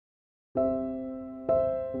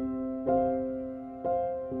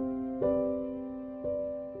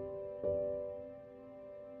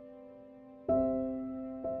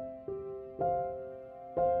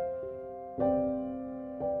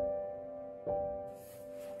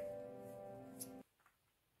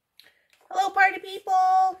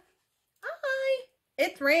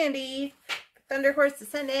Randy, Thunderhorse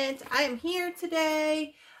Descendant. I am here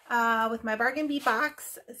today with my bargain bead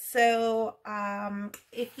box. So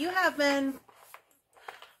if you have been,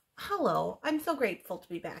 hello, I'm so grateful to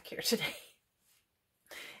be back here today.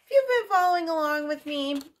 If you've been following along with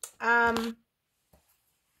me, I'm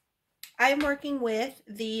working with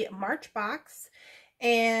the March box,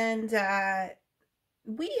 and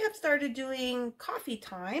we have started doing coffee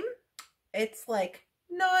time. It's like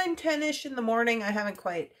 9, 10-ish in the morning. I haven't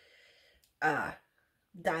quite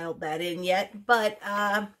dialed that in yet, but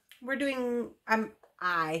we're doing,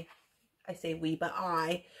 I say we, but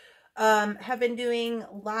I have been doing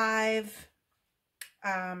live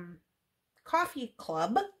coffee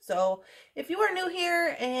club. So if you are new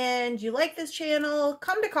here and you like this channel,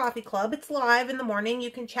 come to Coffee Club. It's live in the morning.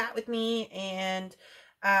 You can chat with me, and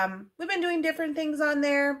we've been doing different things on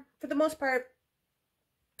there. For the most part,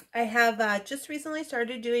 I have just recently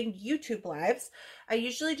started doing YouTube lives. I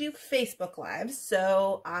usually do Facebook lives,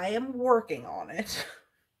 so I am working on it.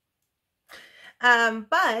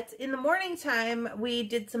 But in the morning time, we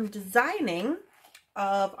did some designing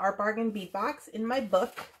of our bargain bead box in my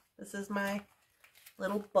book. This is my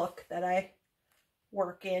little book that I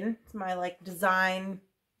work in. It's my like design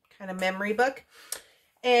kind of memory book.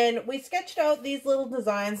 And we sketched out these little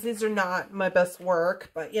designs. These are not my best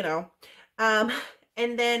work, but you know.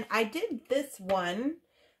 And then I did this one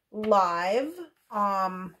live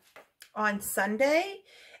on Sunday.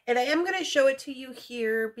 And I am going to show it to you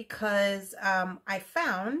here because I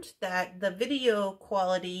found that the video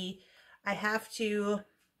quality, I have to,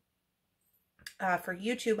 for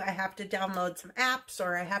YouTube, I have to download some apps,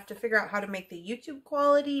 or I have to figure out how to make the YouTube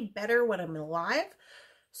quality better when I'm live.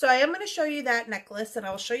 So I am going to show you that necklace, and I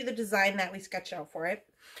will show you the design that we sketched out for it.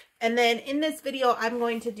 And then in this video, I'm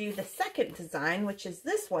going to do the second design, which is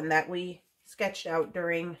this one that we sketched out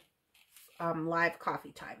during live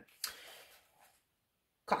coffee time.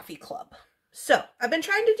 Coffee club. So I've been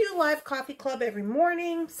trying to do live coffee club every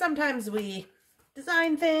morning. Sometimes we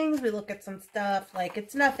design things, we look at some stuff, like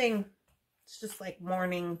it's nothing, it's just like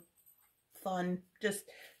morning fun, just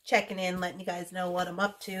checking in, letting you guys know what I'm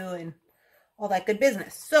up to and all that good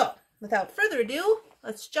business. So without further ado,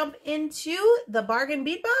 let's jump into the bargain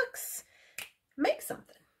bead box, make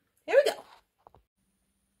something. Here we go.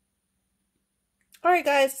 Alright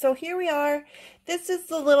guys, so here we are. This is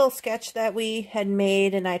the little sketch that we had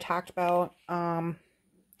made, and I talked about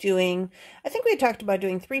doing, I think we had talked about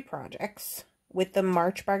doing 3 projects with the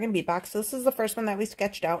March bargain bead box. So this is the first one that we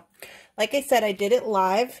sketched out. Like I said, I did it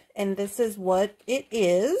live, and this is what it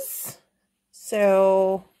is.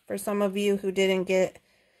 So for some of you who didn't get,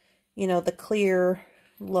 you know, the clear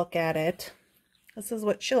look at it, this is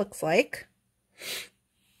what she looks like.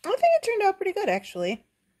 I think it turned out pretty good, actually.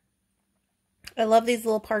 I love these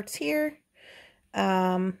little parts here.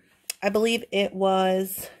 I believe it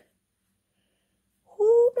was,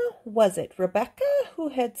 whom was it? Rebecca who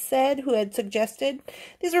had suggested,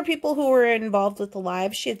 these were people who were involved with the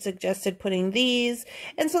live. She had suggested putting these.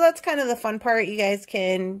 And so that's kind of the fun part. You guys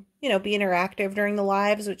can, you know, be interactive during the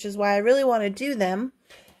lives, which is why I really want to do them.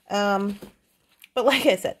 But like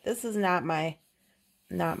I said, this is not my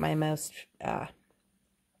most,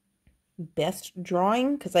 best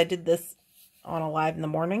drawing, because I did this on a live in the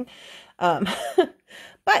morning.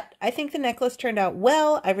 But I think the necklace turned out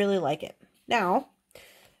well. I really like it. Now,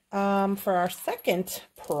 for our second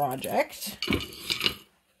project,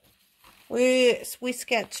 we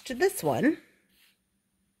sketched this one.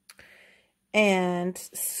 And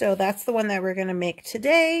so that's the one that we're going to make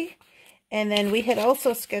today. And then we had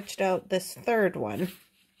also sketched out this third one,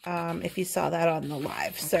 if you saw that on the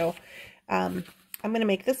live. So I'm going to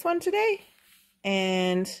make this one today,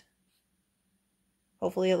 and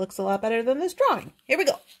hopefully it looks a lot better than this drawing. Here we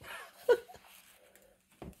go.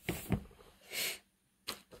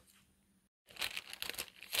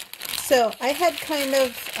 So I had kind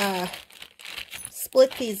of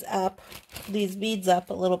split these beads up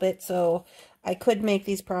a little bit, so I could make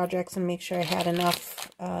these projects and make sure I had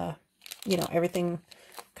enough, you know, everything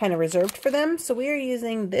kind of reserved for them. So we are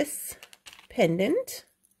using this pendant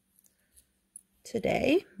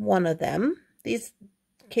today, one of them. These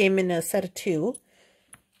came in a set of 2.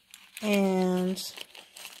 And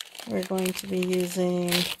we're going to be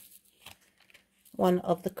using one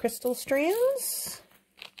of the crystal strands.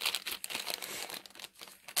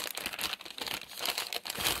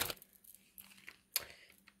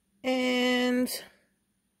 And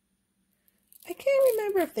I can't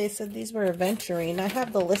remember if they said these were aventurine. I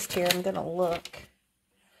have the list here. I'm going to look.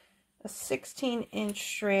 A 16-inch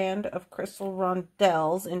strand of crystal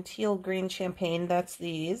rondelles in teal green champagne. That's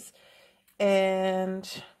these.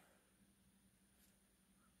 And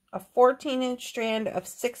a 14-inch strand of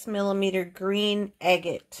 6mm green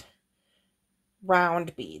agate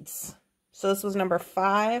round beads. So this was number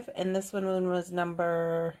 5, and this one was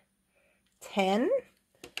number 10.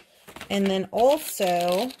 And then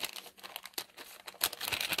also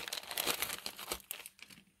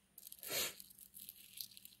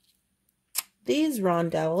these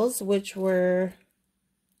rondelles, which were,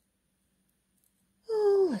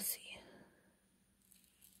 oh, let's see,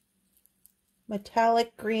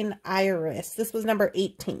 metallic green iris. This was number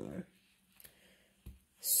 18.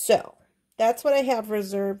 So that's what I have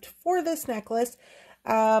reserved for this necklace.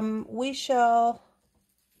 We shall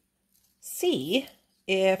see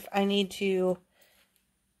if I need to,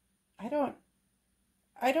 I don't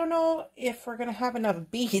know if we're going to have enough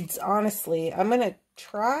beads, honestly. I'm going to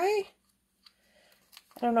try.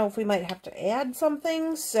 I don't know if we might have to add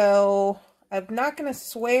something, so I'm not going to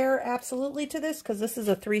swear absolutely to this because this is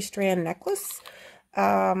a 3-strand necklace,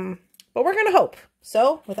 but we're going to hope.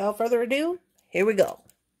 So, without further ado, here we go.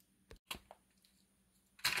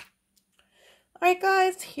 Alright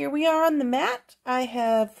guys, here we are on the mat. I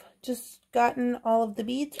have just gotten all of the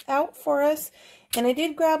beads out for us, and I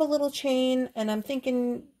did grab a little chain, and I'm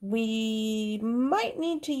thinking we might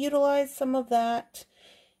need to utilize some of that.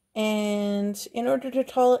 And in order to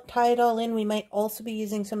tie it all in, we might also be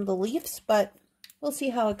using some of the leaves, but we'll see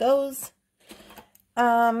how it goes.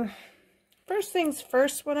 First things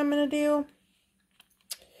first, what I'm going to do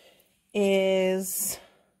is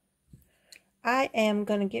I am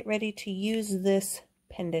going to get ready to use this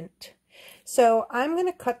pendant. So I'm going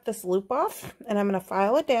to cut this loop off, and I'm going to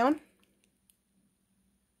file it down.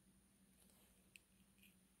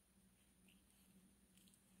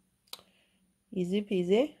 Easy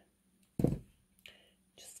peasy.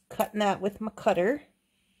 Just cutting that with my cutter.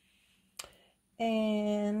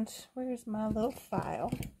 And where's my little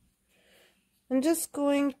file? I'm just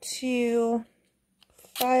going to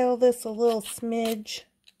file this a little smidge.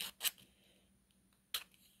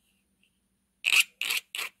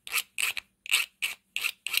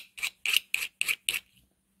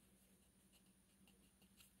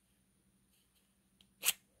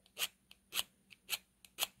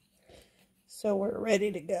 So we're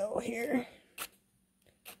ready to go here.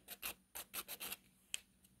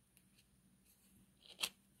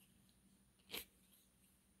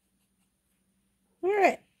 All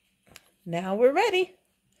right, now we're ready.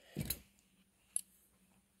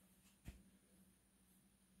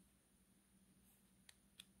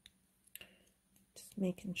 Just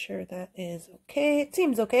making sure that is okay. It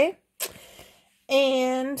seems okay.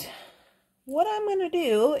 And what I'm going to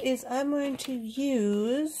do is I'm going to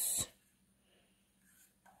use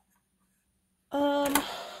I'm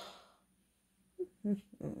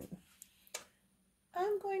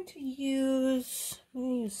going to use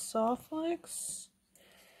soft flex.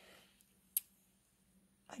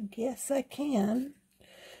 I guess I can.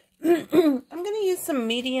 I'm going to use some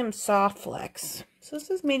medium soft flex. So this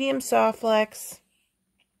is medium soft flex.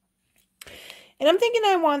 And I'm thinking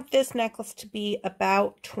I want this necklace to be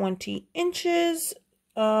about 20 inches.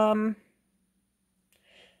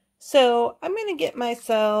 So I'm going to get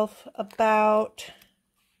myself about,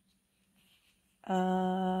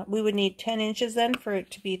 we would need 10 inches then for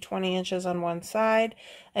it to be 20 inches on one side.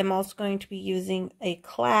 I'm also going to be using a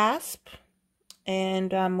clasp,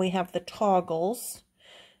 and we have the toggles.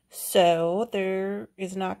 So there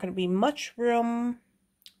is not going to be much room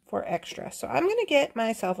for extra. So I'm going to get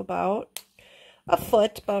myself about a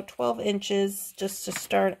foot, about 12 inches just to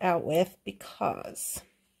start out with, because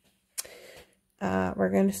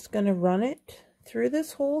we're just going to run it through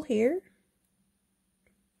this hole here.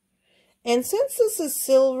 And since this is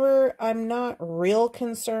silver, I'm not real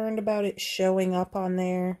concerned about it showing up on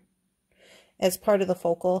there as part of the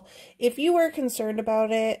focal. If you were concerned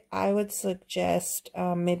about it, I would suggest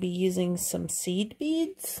maybe using some seed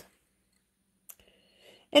beads.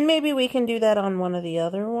 And maybe we can do that on one of the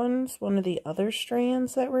other ones, one of the other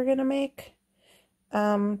strands that we're going to make,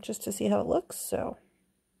 just to see how it looks. So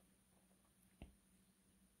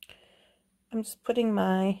I'm just putting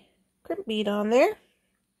my crimp bead on there,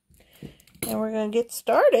 and we're going to get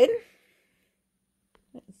started.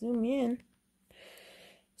 Let's zoom in.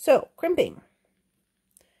 So, crimping.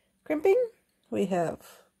 Crimping, we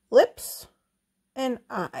have lips and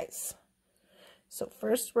eyes. So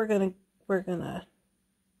first we're gonna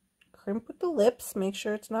crimp with the lips, make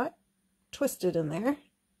sure it's not twisted in there.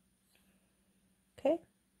 Okay.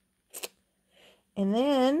 And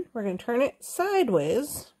then we're going to turn it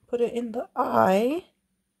sideways, put it in the eye,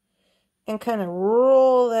 and kind of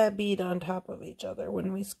roll that bead on top of each other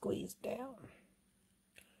when we squeeze down.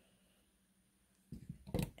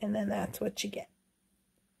 And then that's what you get.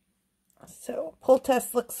 So pull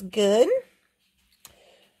test looks good.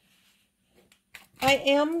 I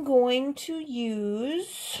am going to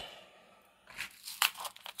use,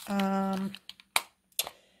 well,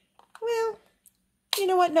 you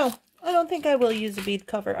know what? No, I don't think I will use a bead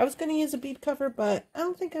cover. I was going to use a bead cover, but I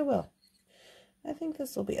don't think I will. I think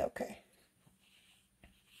this will be okay.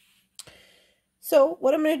 So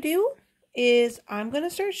what I'm going to do is I'm going to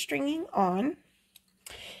start stringing on,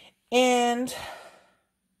 and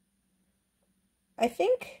I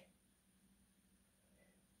think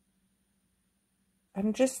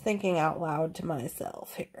I'm just thinking out loud to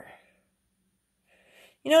myself here.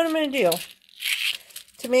 You know what I'm going to do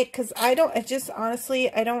to make, because I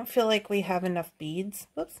don't feel like we have enough beads.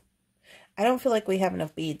 Whoops. I don't feel like we have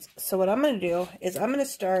enough beads. So what I'm going to do is I'm going to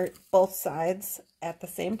start both sides at the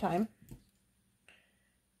same time,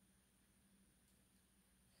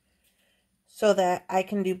 so that I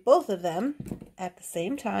can do both of them at the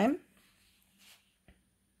same time.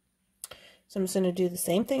 So I'm just going to do the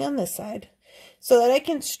same thing on this side, so that I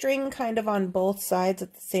can string kind of on both sides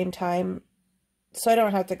at the same time, so I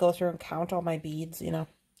don't have to go through and count all my beads, you know.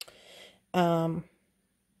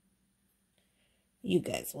 You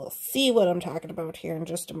guys will see what I'm talking about here in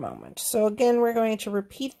just a moment. So again, we're going to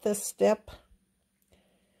repeat this step,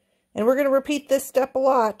 and we're going to repeat this step a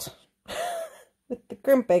lot with the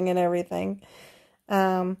crimping and everything.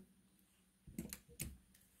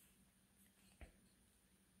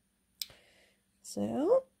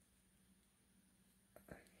 So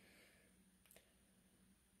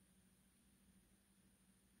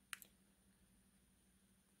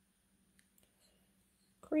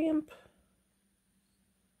crimp,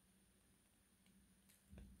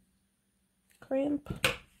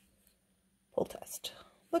 crimp, pull test.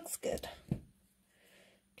 Looks good.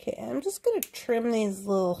 Okay, I'm just going to trim these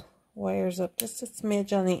little wires up just a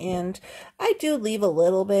smidge on the end. I do leave a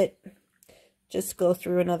little bit, just go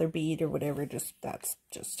through another bead or whatever. That's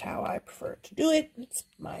just how I prefer to do it. It's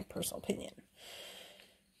my personal opinion.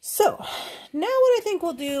 So now what I think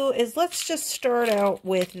we'll do is let's just start out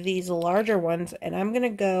with these larger ones, and I'm going to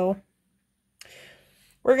go,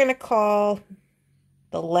 we're going to call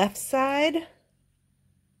the left side,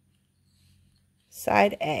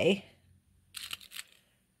 side A.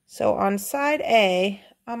 So on side A,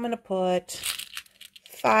 I'm going to put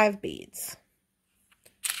 5 beads.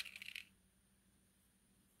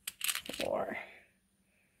 4,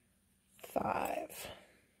 5.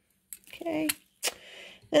 Okay.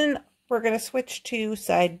 Then we're going to switch to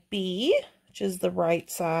side B, which is the right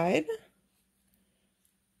side.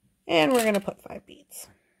 And we're going to put 5 beads.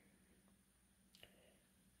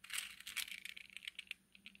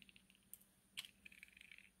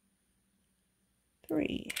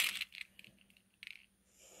 3,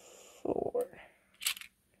 4,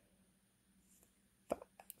 5.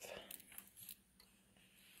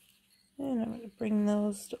 And I'm going to bring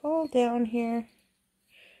those all down here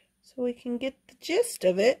so we can get the gist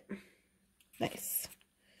of it. Nice.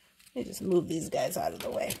 Let me just move these guys out of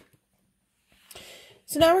the way.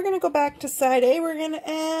 So now we're going to go back to side A. We're going to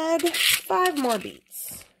add 5 more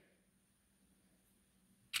beads.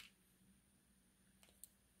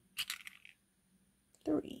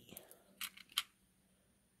 3,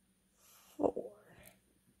 4,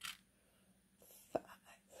 5.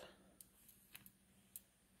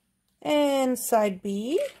 And side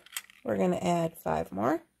B, we're going to add 5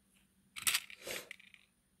 more.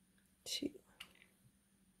 2,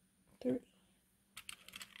 3,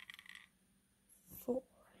 4,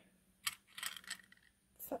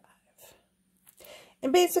 5.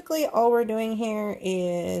 And basically all we're doing here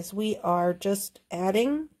is we are just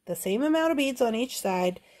adding the same amount of beads on each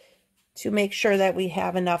side to make sure that we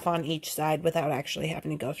have enough on each side without actually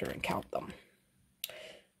having to go through and count them.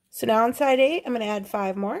 So now on side A, I'm going to add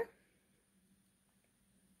 5 more.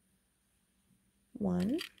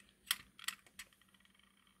 1,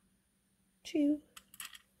 2,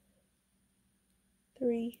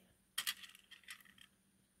 3,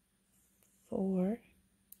 4,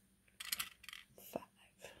 5.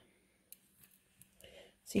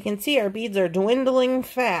 So you can see our beads are dwindling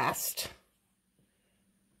fast.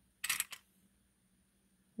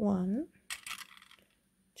 1,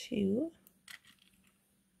 2,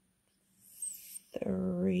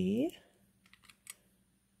 3,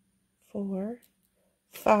 4,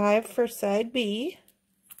 5 for side B.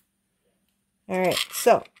 All right,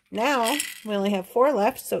 so now we only have 4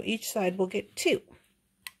 left, so each side will get 2.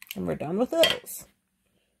 And we're done with those.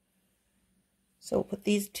 So we'll put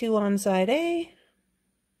these 2 on side A.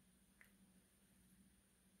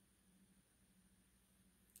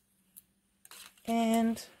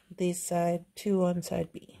 And these 2 on side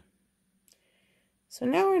B. So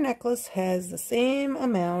now our necklace has the same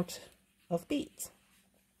amount of beads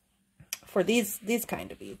for these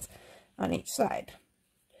kind of beads on each side.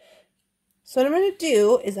 So what I'm going to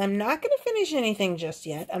do is I'm not going to finish anything just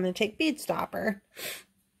yet. I'm going to take bead stopper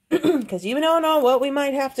because you don't know what we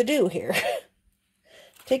might have to do here.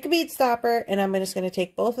 Take a bead stopper, and I'm just going to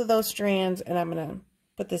take both of those strands and I'm going to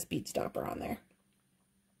put this bead stopper on there.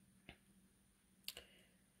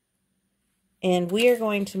 And we are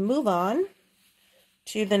going to move on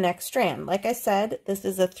to the next strand. Like I said, this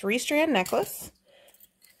is a 3-strand necklace.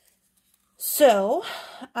 So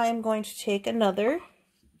I'm going to take another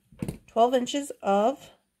 12 inches of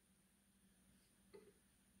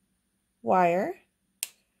wire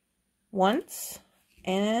once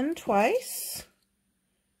and twice.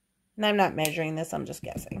 And I'm not measuring this, I'm just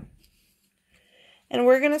guessing. And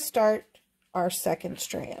we're going to start our second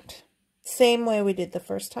strand. Same way we did the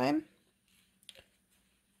first time.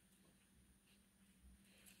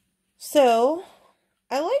 So,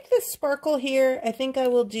 I like this sparkle here. I think I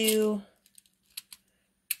will do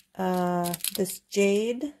this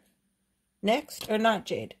jade next, or not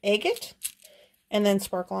jade, agate, and then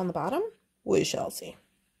sparkle on the bottom. We shall see.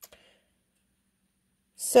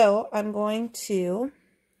 So, I'm going to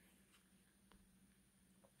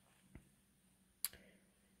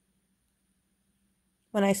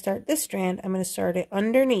when I start this strand, I'm going to start it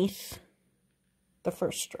underneath the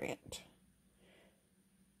first strand.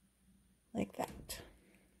 Like that.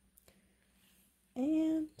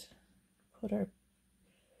 And put our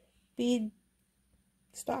bead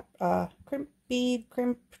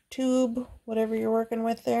crimp tube, whatever you're working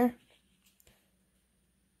with there.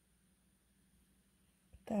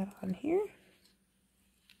 Put that on here.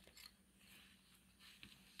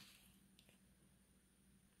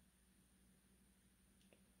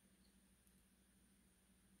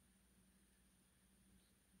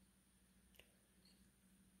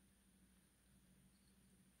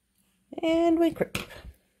 And we crimp.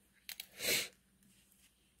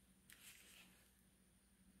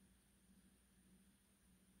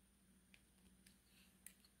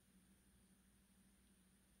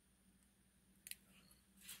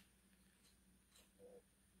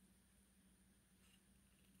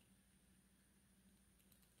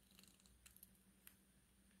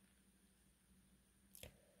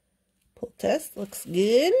 Pull test, looks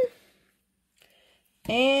good.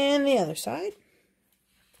 And the other side.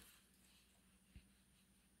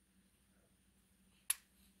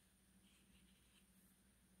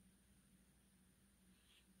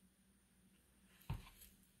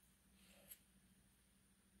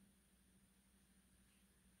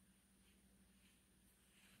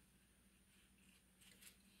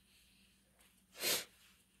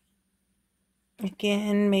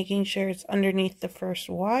 Again, making sure it's underneath the first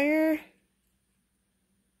wire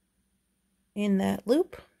in that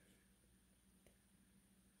loop.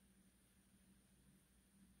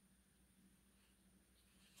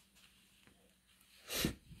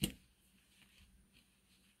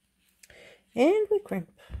 And we crimp.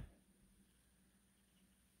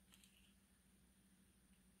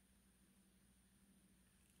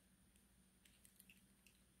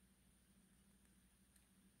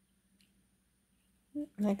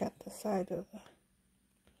 And I got the side of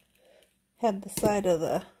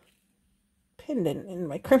the pendant in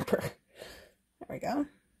my crimper. There we go.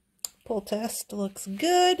 Pull test looks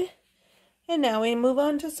good. And now we move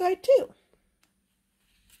on to side 2.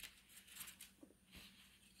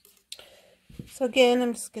 So again,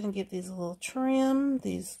 I'm just going to give these a little trim,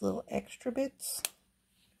 these little extra bits.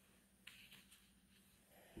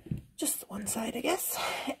 Just one side, I guess.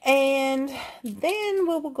 And then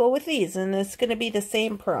we will go with these, and it's going to be the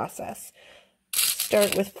same process.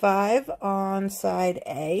 Start with 5 on side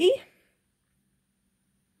A.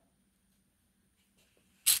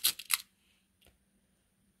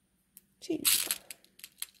 Two,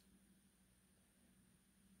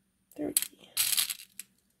 3,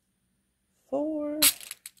 4, 5.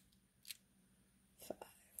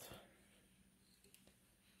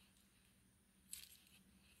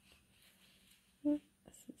 This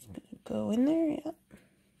is going to go in there, yeah.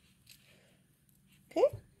 Okay.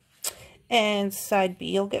 And side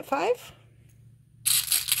B will get 5.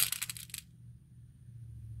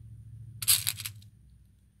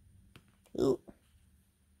 Ooh.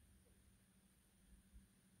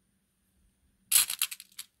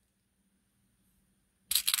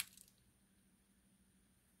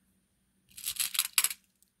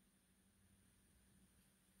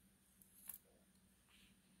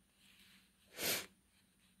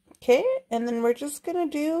 Okay, and then we're just going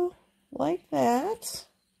to do like that.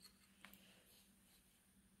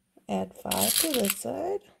 Add 5 to this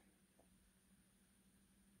side.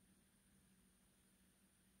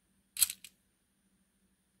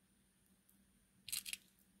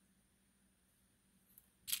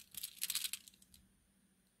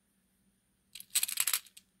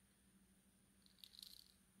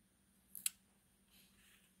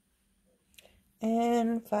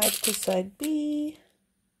 And 5 to side B.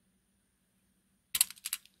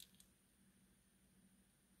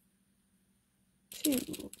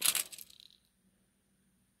 Two.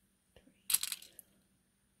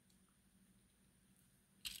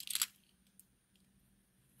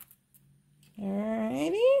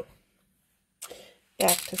 Alrighty.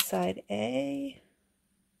 Back to side A.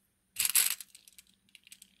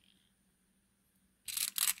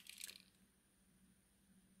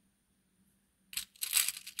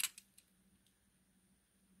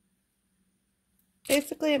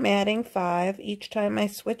 Basically, I'm adding 5 each time I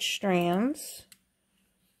switch strands.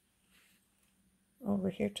 Over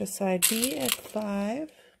here to side B at 5.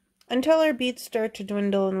 Until our beads start to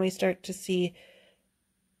dwindle and we start to see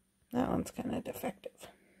that one's kind of defective.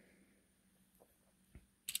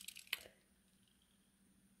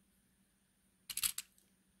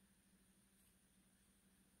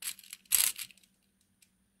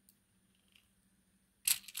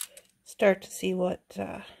 Start to see what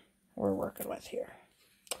we're working with here.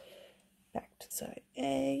 Back to side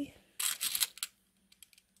A.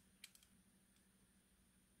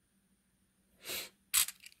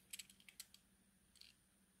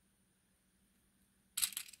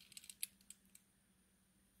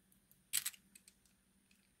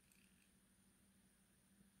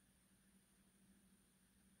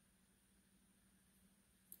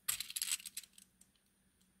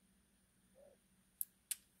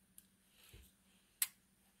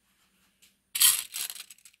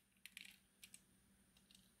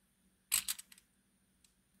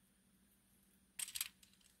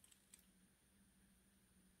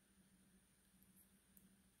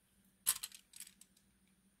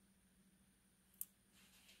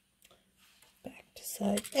 To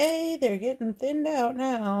side A, they're getting thinned out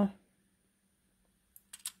now.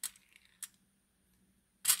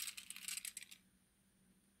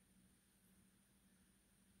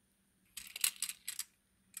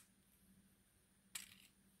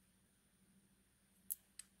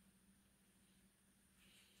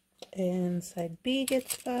 And side B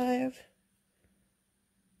gets 5.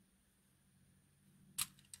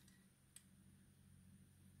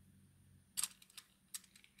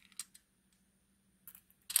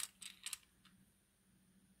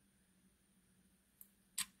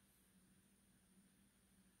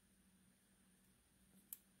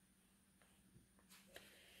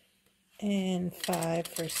 And 5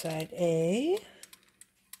 for side A.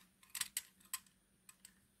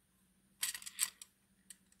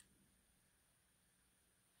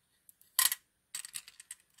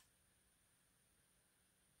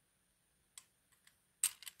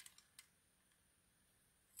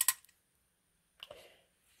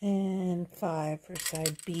 And 5 for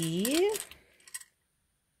side B.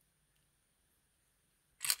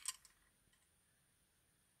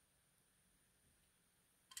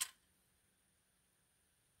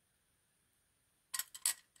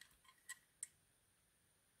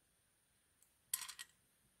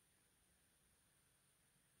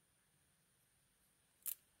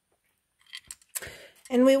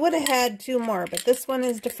 And we would have had 2 more, but this one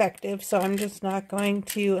is defective, so I'm just not going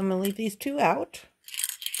to, I'm going to leave these 2 out.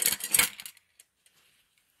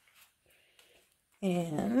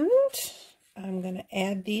 And I'm going to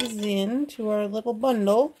add these in to our little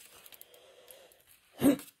bundle.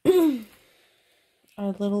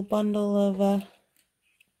 Our little bundle of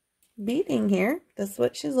beading here. This is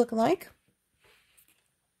what she's looking like.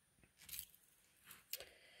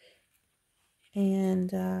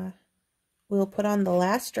 And we'll put on the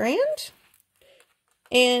last strand.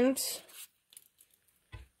 And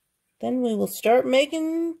then we will start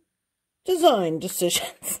making design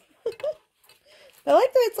decisions. I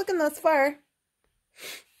like the way it's looking thus far.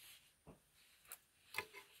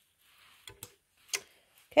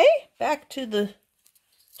 Okay, back to the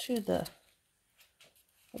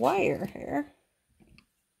wire here.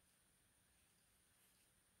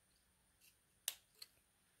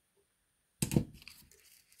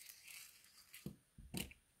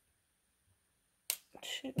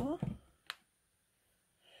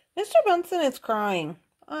 Mr. Bunsen is crying.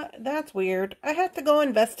 That's weird. I have to go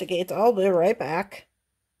investigate, so I'll be right back.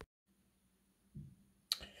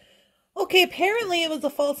 Okay, apparently it was a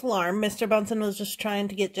false alarm. Mr. Bunsen was just trying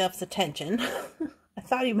to get Jeff's attention. I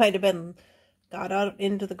thought he might have been got out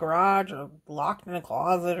into the garage or locked in a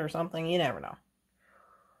closet or something. You never know.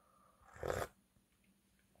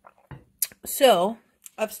 So,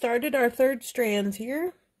 I've started our 3rd strands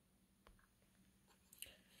here.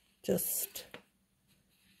 Just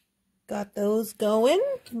got those going.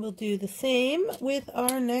 We'll do the same with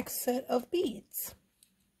our next set of beads.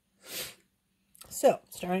 So,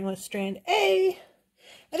 starting with strand A,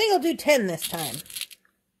 I think I'll do 10 this time,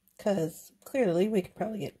 because clearly we could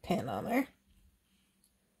probably get 10 on there.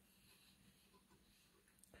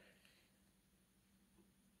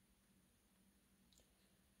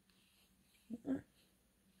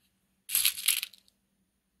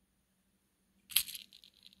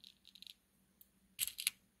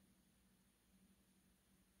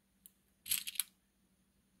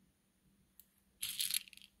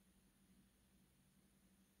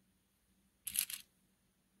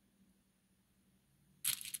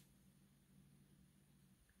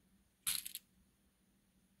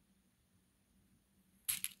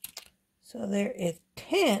 So there is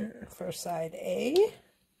 10 for side A.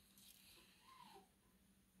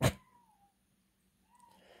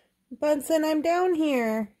 Bunsen, I'm down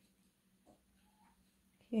here.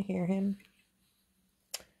 You hear him?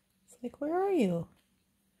 It's like, where are you?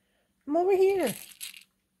 I'm over here.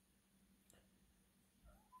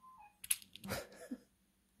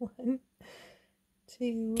 1,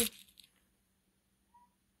 2,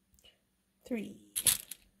 3.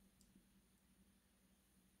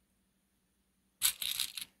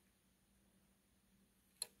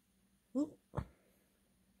 Ooh.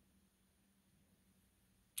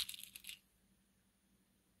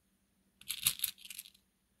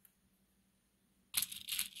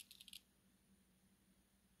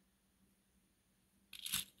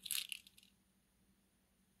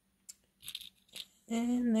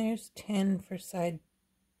 And there's 10 for side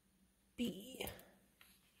B.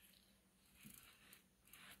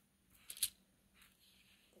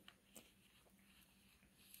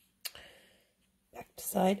 Back to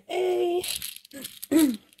side A.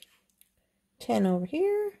 10 over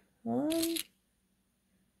here. 1,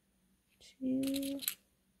 2, 3.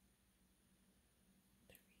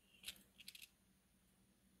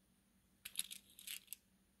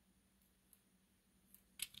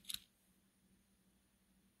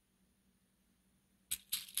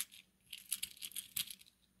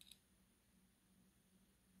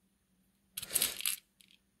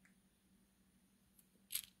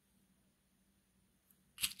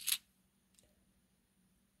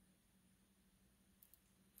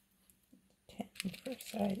 For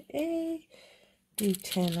side A, do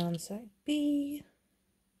 10 on side B.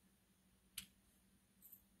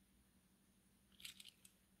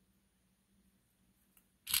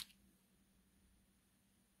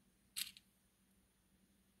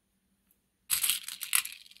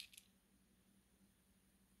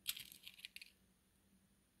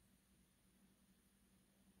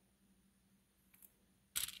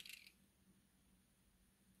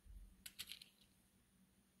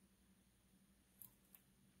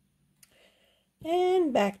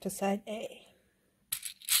 And back to side A.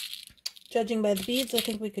 Judging by the beads, I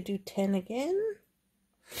think we could do 10 again.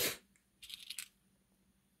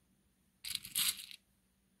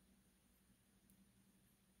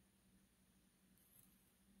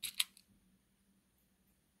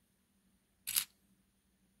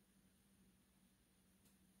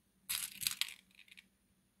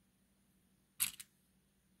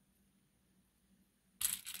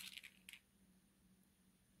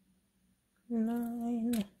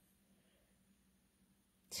 Nine,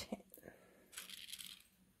 10.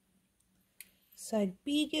 Side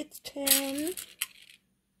B gets 10.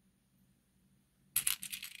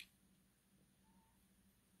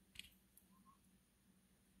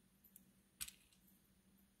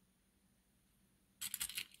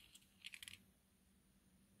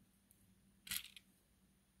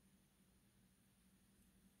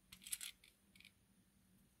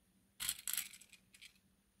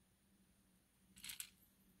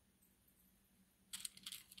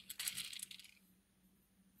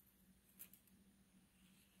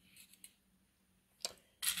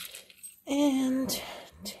 And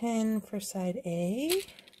 10 for side A.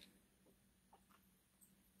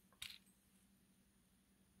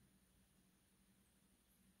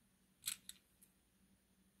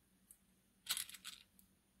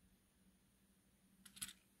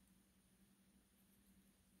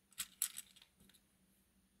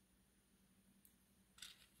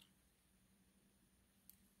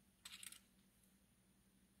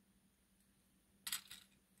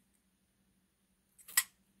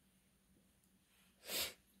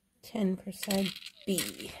 $10 for side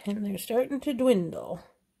B, and they're starting to dwindle.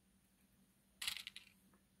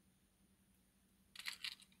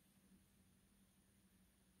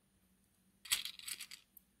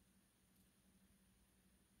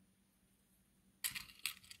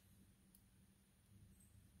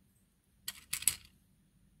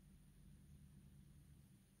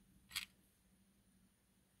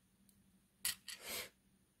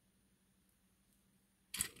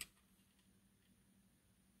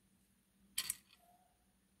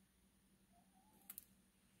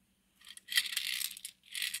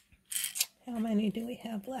 How many do we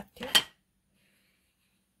have left here?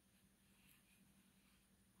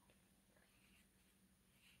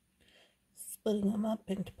 Splitting them up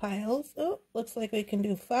into piles. Oh, looks like we can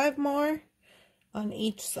do 5 more on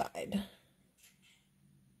each side.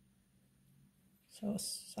 So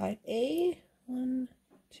side A, 1,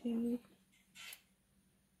 2,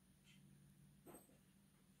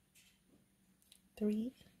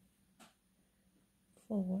 3,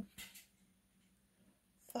 4,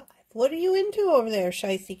 5. What are you into over there,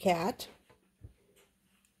 Shicey Cat?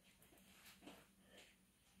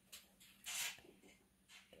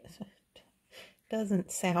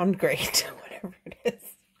 Doesn't sound great, whatever it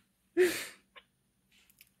is.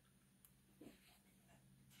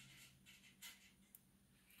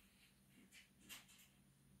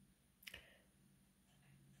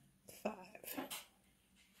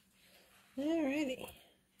 Alrighty.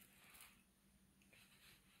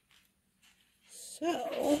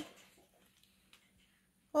 So,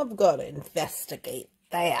 I've got to investigate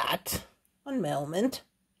that. 1 moment.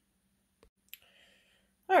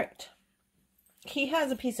 Alright. He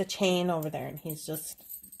has a piece of chain over there and he's just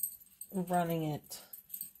running it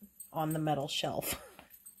on the metal shelf.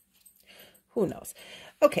 Who knows?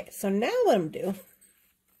 Okay, so now what I'm going to do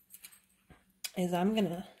is I'm going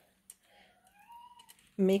to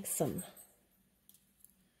make some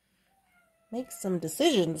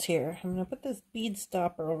decisions here. I'm going to put this bead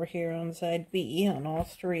stopper over here on side B on all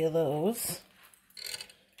 3 of those.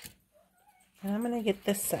 And I'm going to get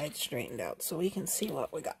this side straightened out so we can see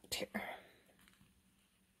what we got here.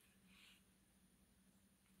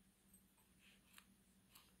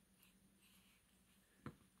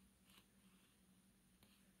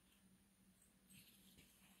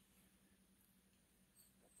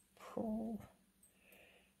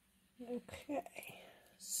 Okay,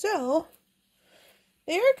 so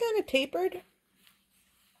they are kind of tapered.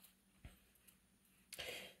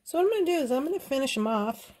 So what I'm going to do is I'm going to finish them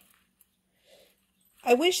off.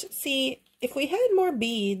 I wish, see, if we had more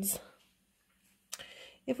beads,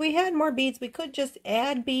 we could just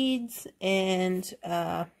add beads and,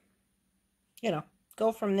 you know,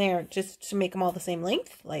 go from there just to make them all the same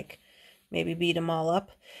length, like maybe bead them all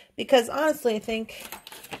up. Because honestly, I think,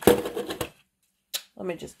 let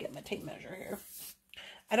me just get my tape measure here.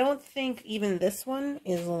 I don't think even this one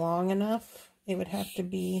is long enough. It would have to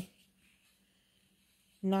be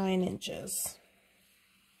 9 inches.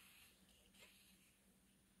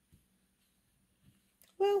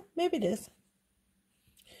 Well, maybe it is.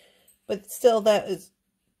 But still, that's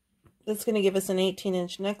going to give us an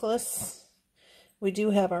 18-inch necklace. We do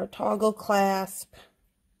have our toggle clasp.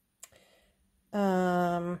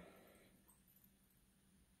 So,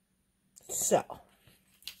 I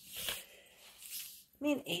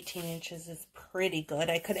mean, 18 inches is pretty good.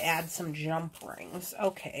 I could add some jump rings.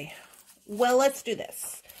 Okay, well, let's do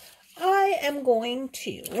this. I am going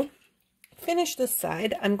to finish this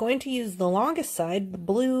side. I'm going to use the longest side, the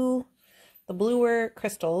bluer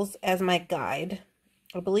crystals, as my guide.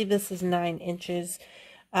 I believe this is 9 inches.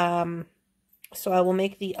 So I will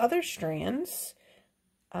make the other strands.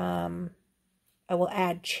 I will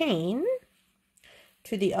add chain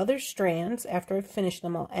to the other strands. After I finish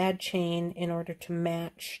them, I'll add chain in order to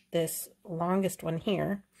match this longest one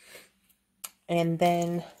here. And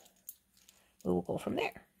then we will go from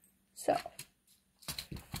there. So,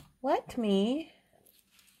 let me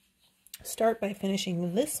start by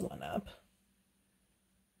finishing this one up.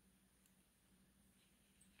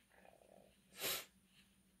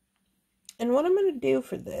 And what I'm going to do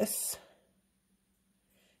for this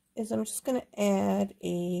is I'm just going to add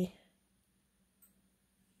a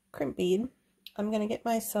crimp bead. I'm going to get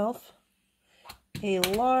myself a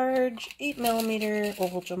large 8mm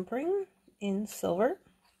oval jump ring in silver.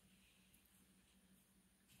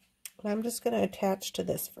 And I'm just going to attach to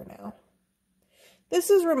this for now. This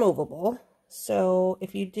is removable, so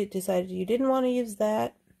if you decided you didn't want to use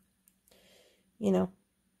that, you know,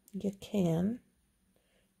 you can.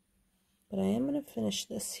 But I am going to finish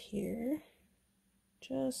this here,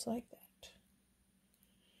 just like that.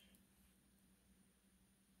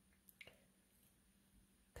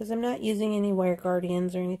 Because I'm not using any wire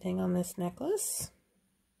guardians or anything on this necklace.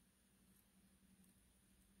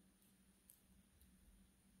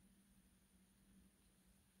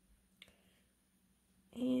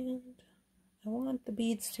 And I want the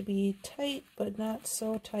beads to be tight, but not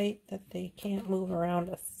so tight that they can't move around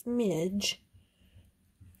a smidge.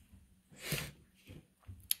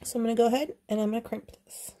 So I'm going to go ahead and I'm going to crimp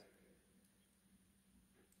this.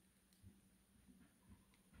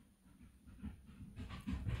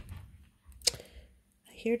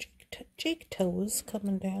 I hear Jake toes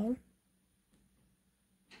coming down.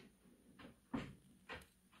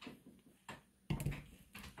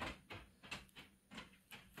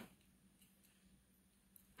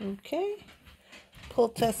 Okay, pull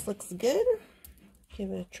test looks good. Give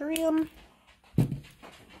it a trim. And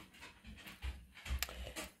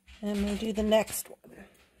I'm going to do the next one.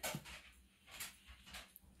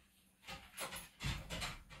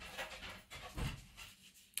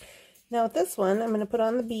 Now with this one, I'm going to put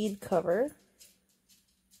on the bead cover,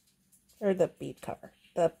 or the bead cover,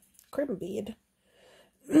 the crimp bead.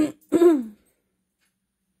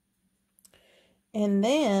 And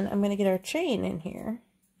then I'm going to get our chain in here.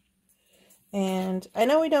 And I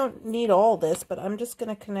know we don't need all this, but I'm just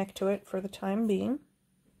going to connect to it for the time being.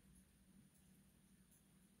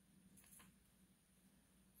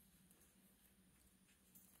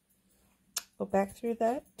 Go back through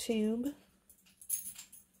that tube.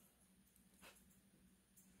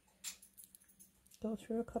 Go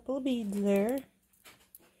through a couple of beads there.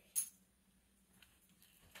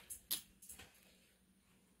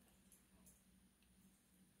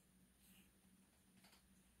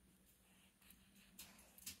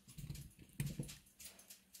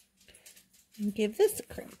 And give this a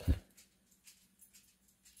crimp.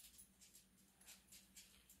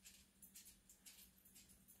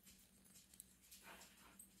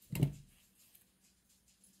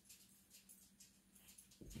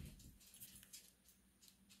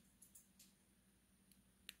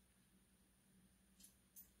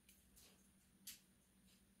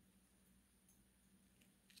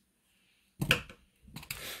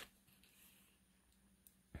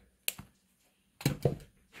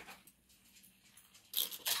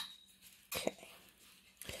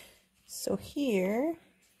 So here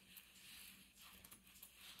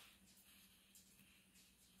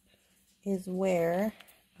is where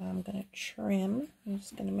I'm going to trim. I'm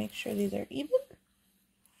just going to make sure these are even.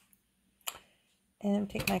 And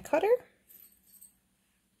take my cutter.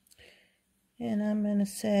 And I'm going to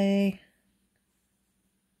say,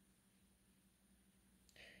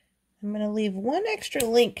 I'm going to leave one extra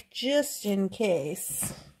link just in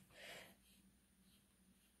case.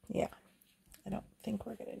 Yeah. I don't think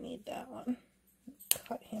we're going to need that one.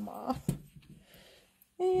 Cut him off.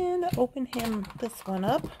 And open this one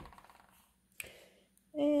up.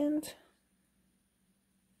 And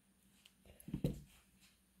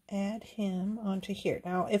add him onto here.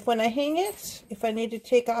 Now, when I hang it, if I need to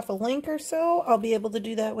take off a link or so, I'll be able to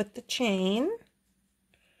do that with the chain.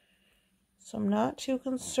 So I'm not too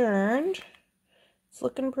concerned. It's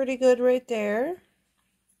looking pretty good right there.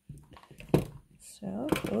 So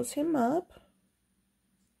close him up.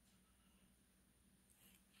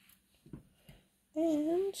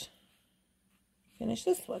 And finish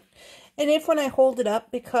this one. And if when I hold it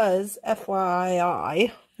up, because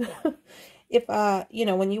FYI, if you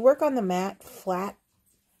know, when you work on the mat flat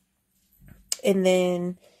and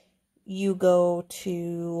then you go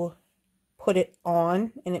to put it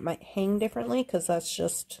on and it might hang differently, because that's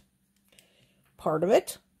just part of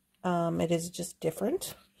it. It is just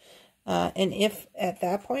different. And if at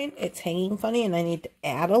that point it's hanging funny and I need to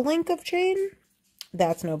add a link of chain,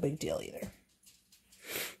 that's no big deal either.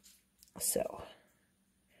 So,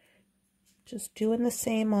 just doing the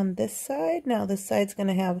same on this side. Now this side's going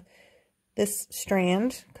to have this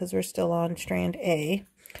strand, because we're still on strand A.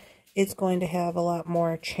 It's going to have a lot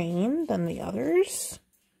more chain than the others,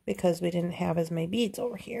 because we didn't have as many beads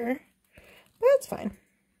over here. But that's fine.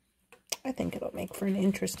 I think it'll make for an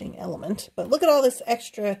interesting element. But look at all this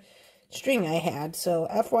extra string I had. So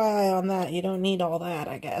FYI on that, you don't need all that,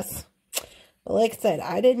 I guess. But like I said,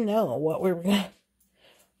 I didn't know what we were going to...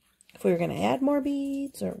 if we were going to add more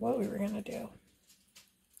beads or what we were going to do.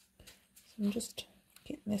 So I'm just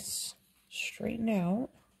getting this straightened out.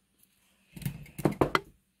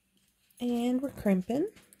 And we're crimping.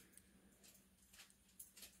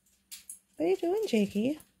 What are you doing,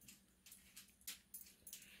 Jakey?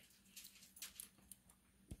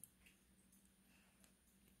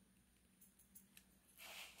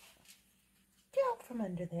 Get out from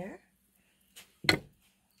under there.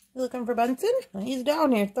 You looking for Bunsen? He's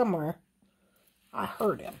down here somewhere. I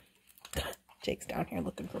heard him. Jake's down here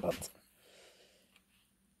looking for Bunsen.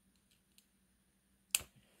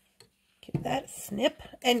 Give that a snip.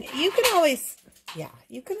 And you can always, yeah,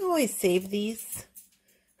 you can always save these.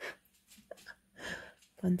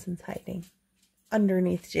 Bunsen's hiding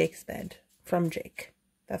underneath Jake's bed from Jake.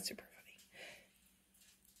 That's super funny.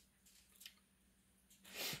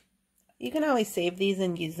 You can always save these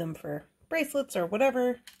and use them for bracelets or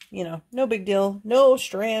whatever, you know, no big deal. No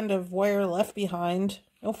strand of wire left behind.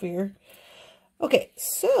 No fear. Okay,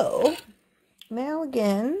 so now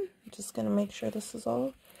again, I'm just going to make sure this is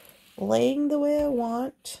all laying the way I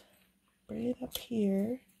want. Bring it up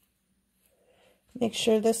here. Make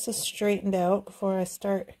sure this is straightened out before I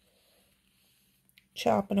start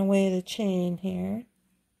chopping away the chain here.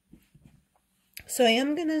 So I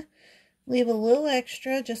am going to leave a little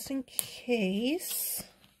extra just in case.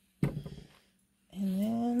 And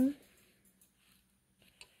then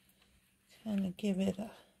kind of give it a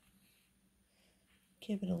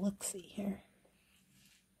look-see here.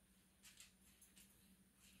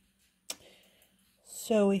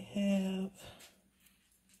 So we have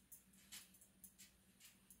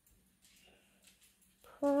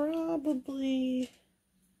probably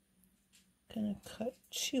gonna cut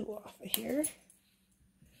 2 off of here.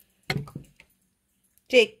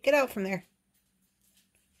 Jake, get out from there.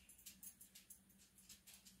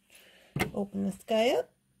 Open this guy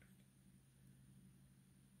up.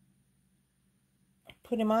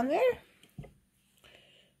 Put him on there.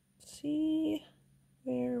 See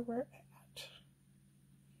where we're at.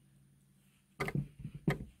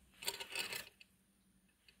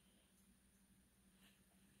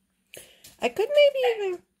 I could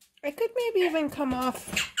maybe even come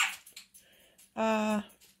off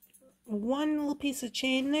one little piece of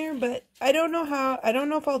chain there, but I don't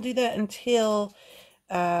know if I'll do that until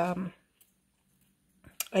I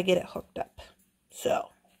get it hooked up. So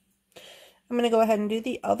I'm going to go ahead and do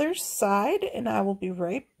the other side, and I will be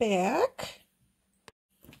right back.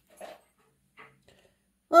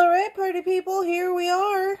 All right, party people, here we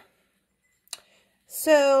are.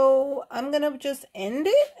 So I'm going to just end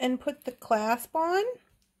it and put the clasp on.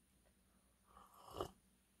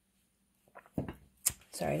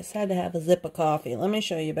 Sorry, I just had to have a sip of coffee. Let me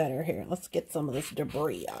show you better here. Let's get some of this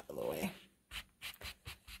debris out of the way.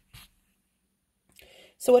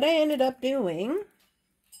 So what I ended up doing,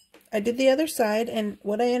 I did the other side, and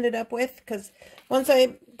what I ended up with, because once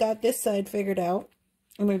I got this side figured out,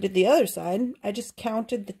 and we did the other side, I just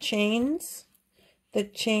counted the chains,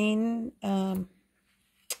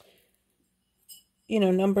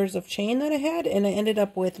 numbers of chain that I had, and I ended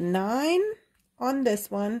up with 9 on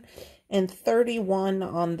this one and 31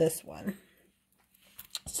 on this one.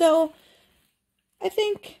 So I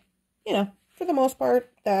think, for the most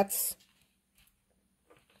part, that's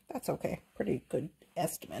okay. Pretty good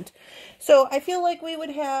estimate. So I feel like we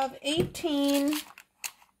would have 18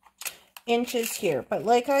 inches here, but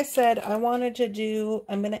like I said, I'm going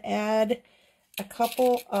to add a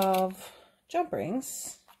couple of jump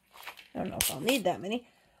rings. I don't know if I'll need that many,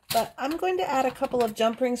 but I'm going to add a couple of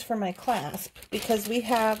jump rings for my clasp because we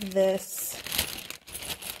have this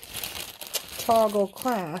toggle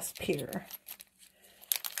clasp here.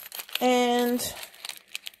 And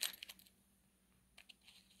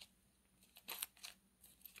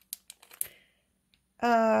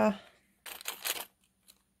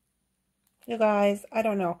you guys, I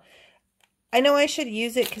don't know. I know I should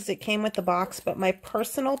use it because it came with the box, but my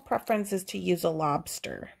personal preference is to use a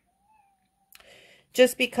lobster.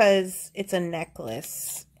 Just because it's a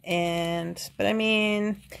necklace. But I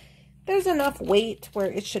mean, there's enough weight where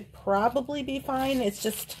it should probably be fine. It's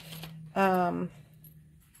just, I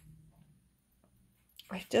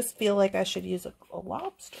just feel like I should use a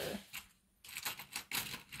lobster.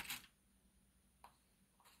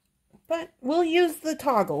 But we'll use the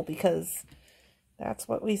toggle because that's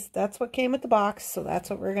what came with the box, so that's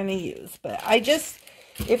what we're going to use. But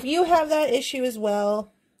if you have that issue as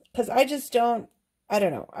well, because I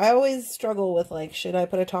don't know. I always struggle with, like, should I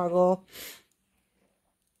put a toggle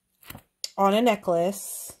on a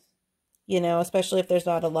necklace, especially if there's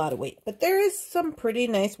not a lot of weight. But there is some pretty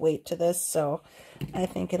nice weight to this, so I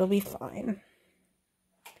think it'll be fine.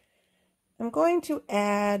 I'm going to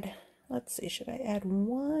add, let's see, should I add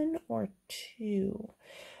 1 or 2?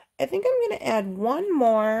 I think I'm going to add 1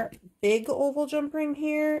 more big oval jump ring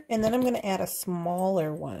here, and then I'm going to add a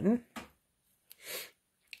smaller one.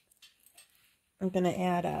 I'm going to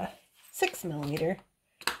add a 6mm.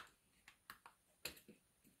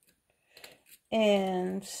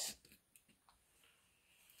 And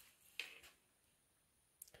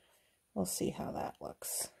we'll see how that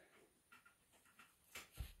looks.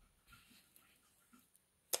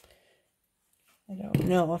 I don't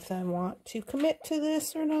know if I want to commit to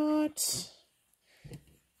this or not.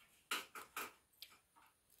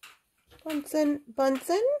 Bunsen.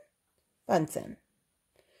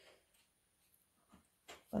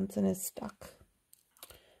 Bunsen is stuck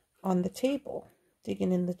on the table,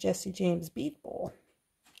 digging in the Jesse James bead bowl.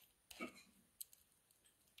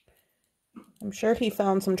 I'm sure he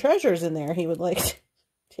found some treasures in there he would like to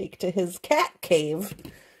take to his cat cave.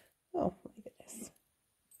 Oh my goodness.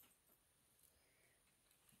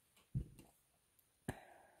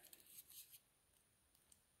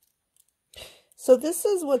 So this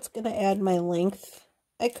is what's going to add my length.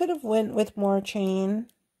 I could have went with more chain.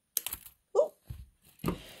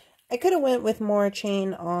 I could have went with more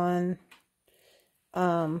chain on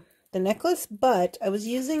the necklace, but I was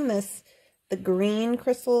using the green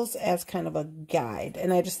crystals as kind of a guide,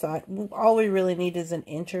 and I just thought all we really need is an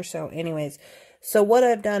inch or so anyways. So what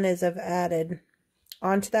I've done is I've added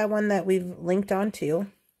onto that one that we've linked onto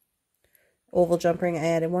oval jump ring, I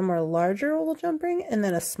added one more larger oval jump ring and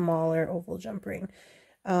then a smaller oval jump ring.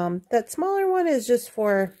 That smaller one is just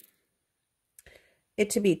for it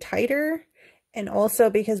to be tighter, and also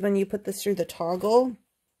because when you put this through the toggle,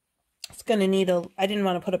 it's going to need I didn't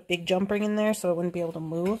want to put a big jump ring in there so it wouldn't be able to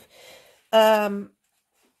move.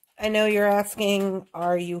 I know you're asking,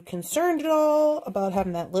 are you concerned at all about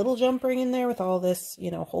having that little jump ring in there with all this,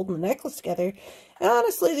 you know, holding the necklace together? And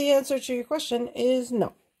honestly, the answer to your question is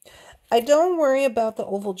no. I don't worry about the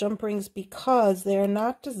oval jump rings because they're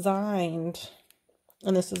not designed,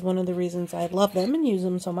 and this is one of the reasons I love them and use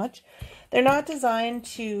them so much, they're not designed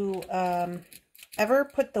to ever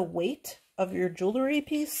put the weight of your jewelry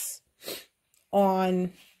piece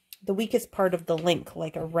on the weakest part of the link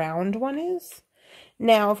like a round one is.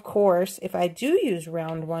 Now, of course, if I do use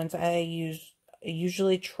round ones, I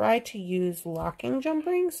usually try to use locking jump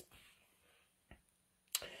rings.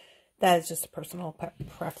 That is just a personal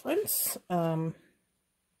preference. And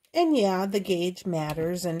yeah, the gauge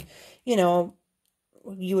matters, and you know,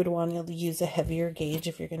 you would want to use a heavier gauge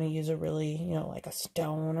if you're going to use a really, you know, like a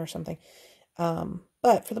stone or something.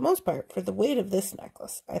 But for the most part, for the weight of this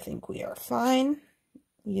necklace, I think we are fine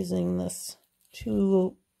using this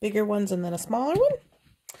 2 bigger ones and then a smaller one.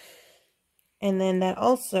 And then that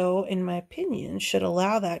also, in my opinion, should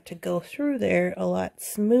allow that to go through there a lot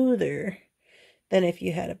smoother than if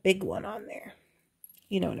you had a big one on there.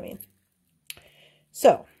 You know what I mean?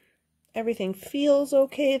 So, everything feels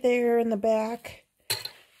okay there in the back.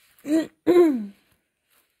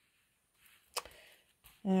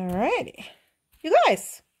 Alrighty. You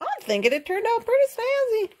guys, I'm thinking it turned out pretty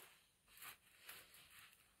snazzy.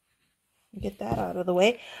 Get that out of the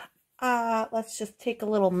way. Let's just take a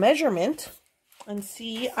little measurement and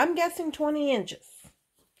see. I'm guessing 20 inches.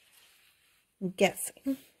 I'm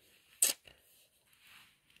guessing.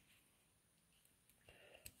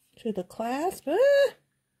 To the clasp.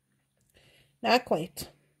 Not quite.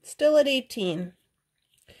 Still at 18.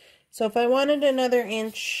 So if I wanted another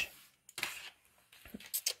inch,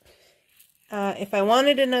 I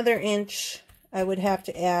would have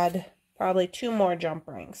to add probably 2 more jump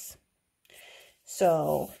rings.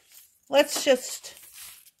 So let's just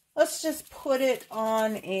put it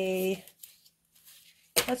on and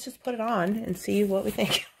see what we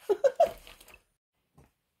think.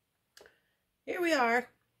 Here we are.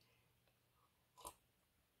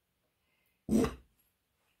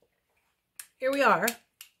 Here we are.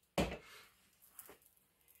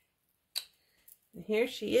 And here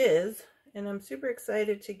she is, and I'm super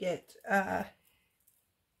excited to get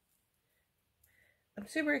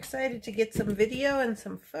some video and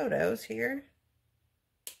some photos here.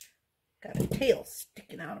 Got a tail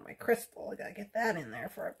sticking out of my crystal. I gotta get that in there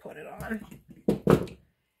before I put it on.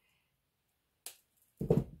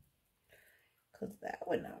 Because that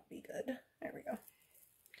would not be good. There we go.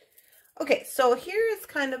 Okay, so here is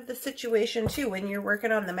kind of the situation too when you're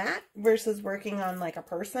working on the mat versus working on like a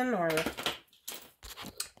person or,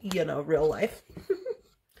 you know, real life.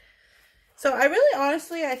 So I really,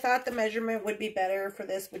 honestly, I thought the measurement would be better for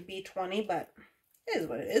this would be 20, but it is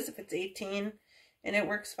what it is. If it's 18 and it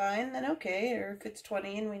works fine, then okay. Or if it's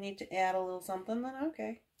 20 and we need to add a little something, then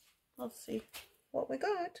okay. Let's see what we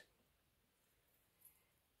got.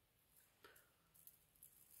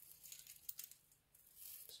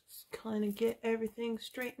 Just kind of get everything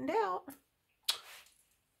straightened out.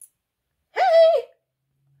 Hey!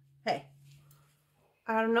 Hey.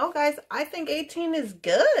 I don't know, guys. I think 18 is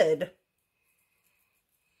good.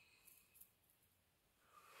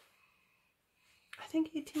 I think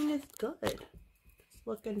 18 is good. Just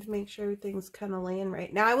looking to make sure everything's kind of laying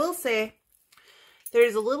right. Now, I will say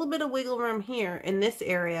there's a little bit of wiggle room here in this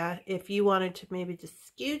area if you wanted to maybe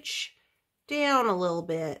just scooch down a little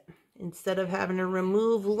bit instead of having to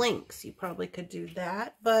remove links. You probably could do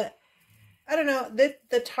that, but I don't know.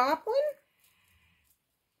 The top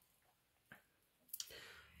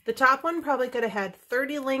one probably could have had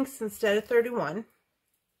 30 links instead of 31,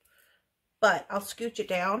 but I'll scooch it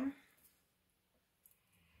down.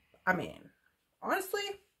 I mean, honestly,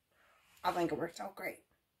 I think it works out great.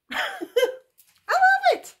 I love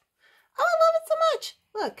it. I love it so much.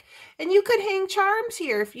 Look, and you could hang charms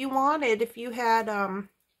here if you wanted. If you had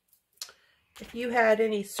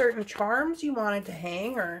any certain charms you wanted to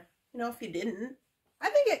hang, or you know, if you didn't,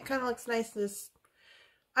 I think it kind of looks nice.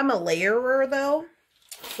 I'm a layerer though,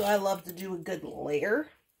 so I love to do a good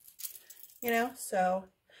layer. you know, so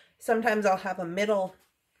sometimes I'll have a middle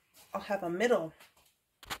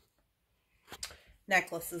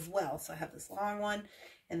necklace as well. So I have this long one,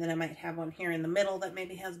 and then I might have one here in the middle that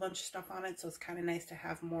maybe has a bunch of stuff on it. So it's kind of nice to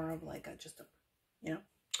have more of like a, just a, you know,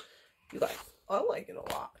 you guys, I like it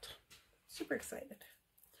a lot. Super excited.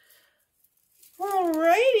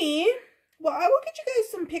 Alrighty. Well, I will get you guys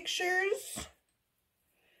some pictures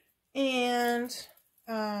and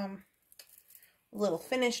a little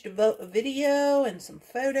finished video and some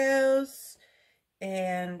photos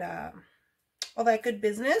and all that good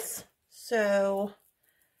business. So,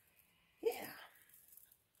 yeah.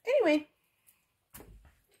 Anyway,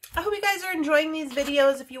 I hope you guys are enjoying these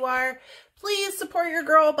videos. If you are, please support your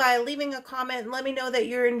girl by leaving a comment and let me know that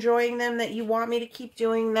you're enjoying them, that you want me to keep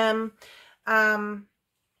doing them. Come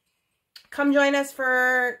join us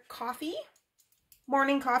for coffee.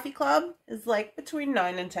 Morning coffee club is like between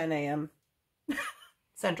 9 and 10 a.m.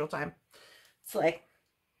 Central Time. It's like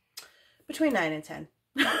between 9 and 10.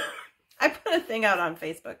 I put a thing out on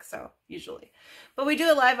Facebook, so usually. But we do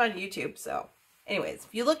it live on YouTube, so anyways,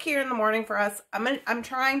 if you look here in the morning for us, I'm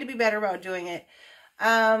trying to be better about doing it.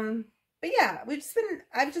 But yeah,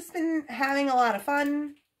 I've just been having a lot of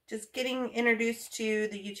fun, just getting introduced to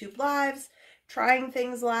the YouTube lives, trying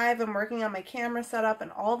things live and working on my camera setup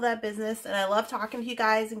and all of that business. And I love talking to you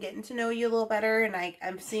guys and getting to know you a little better. And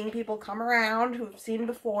I'm seeing people come around who have seen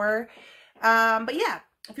before. But yeah,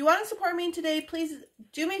 if you want to support me today, please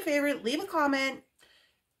do me a favor, leave a comment,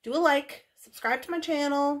 do a like, subscribe to my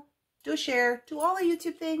channel, do a share, do all the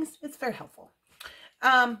YouTube things. It's very helpful.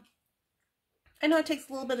 I know it takes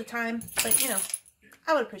a little bit of time, but you know,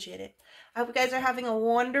 I would appreciate it. I hope you guys are having a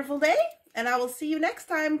wonderful day, and I will see you next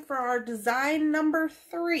time for our design number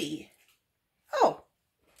 3. Oh,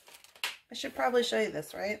 I should probably show you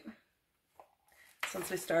this, right? Since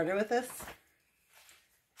we started with this.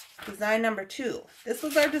 Design number 2. This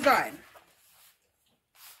was our design.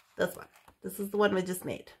 This one. This is the one we just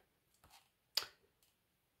made.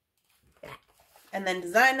 Yeah. And then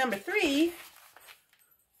design number 3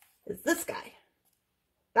 is this guy.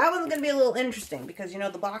 That one's going to be a little interesting because, you know,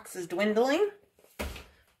 the box is dwindling.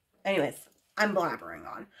 Anyways, I'm blabbering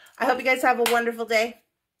on. I hope you guys have a wonderful day.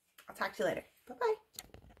 I'll talk to you later. Bye-bye.